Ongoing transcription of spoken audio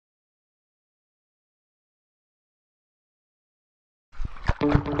So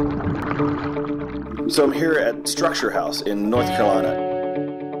I'm here at Structure House in North Carolina.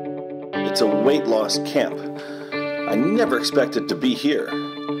 It's a weight loss camp. I never expected to be here.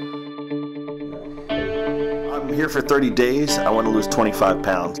 I'm here for 30 days. I want to lose 25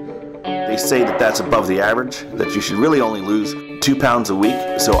 pounds. They say that that's above the average, that you should really only lose 2 pounds a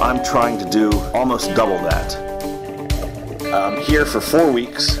week, so I'm trying to do almost double that. I'm here for 4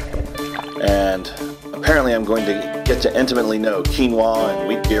 weeks, and apparently I'm going to get to intimately know quinoa and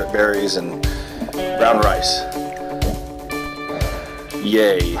wheat berries and brown rice.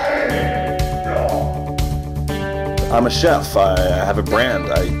 Yay. I'm a chef. I have a brand.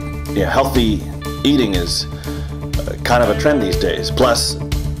 Healthy eating is kind of a trend these days. Plus,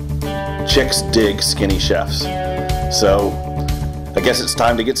 chicks dig skinny chefs. So, I guess it's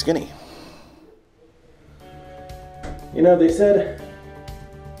time to get skinny. You know, they said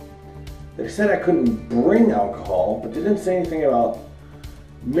I couldn't bring alcohol, but they didn't say anything about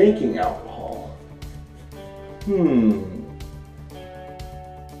making alcohol.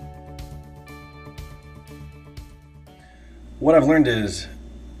 What I've learned is,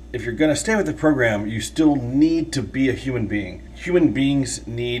 if you're going to stay with the program, you still need to be a human being. Human beings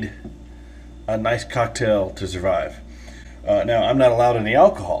need a nice cocktail to survive. Now, I'm not allowed any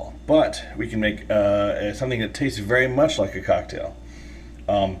alcohol, but we can make something that tastes very much like a cocktail.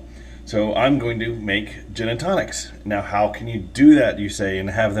 So I'm going to make gin and tonics. Now, how can you do that, you say, and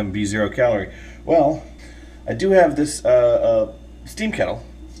have them be 0 calorie? Well, I do have this steam kettle,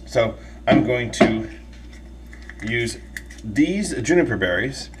 so I'm going to use these juniper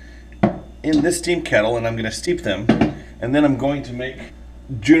berries in this steam kettle, and I'm going to steep them, and then I'm going to make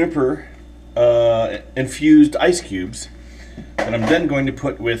juniper infused ice cubes, and I'm then going to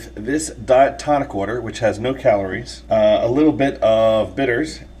put with this diet tonic water, which has no calories, a little bit of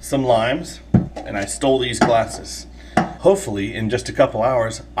bitters, some limes, and I stole these glasses. Hopefully, in just a couple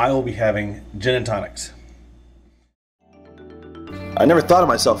hours, I will be having gin and tonics. I never thought of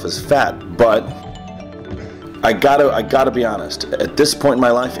myself as fat, but I gotta be honest. At this point in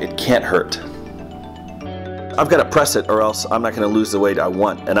my life, it can't hurt. I've got to press it, or else I'm not going to lose the weight I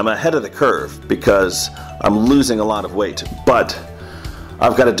want. And I'm ahead of the curve because I'm losing a lot of weight. But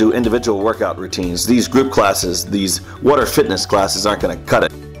I've got to do individual workout routines. These group classes, these water fitness classes aren't going to cut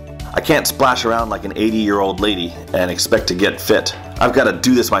it. I can't splash around like an 80-year-old lady and expect to get fit. I've got to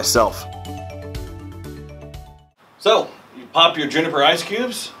do this myself. So, you pop your juniper ice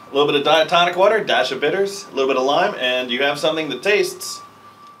cubes, a little bit of diet tonic water, dash of bitters, a little bit of lime, and you have something that tastes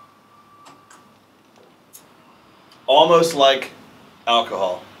almost like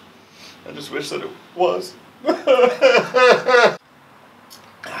alcohol. I just wish that it was.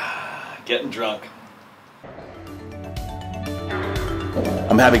 Getting drunk.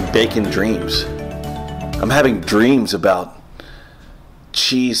 I'm having bacon dreams. I'm having dreams about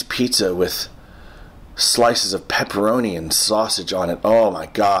cheese pizza with slices of pepperoni and sausage on it. Oh my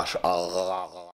gosh.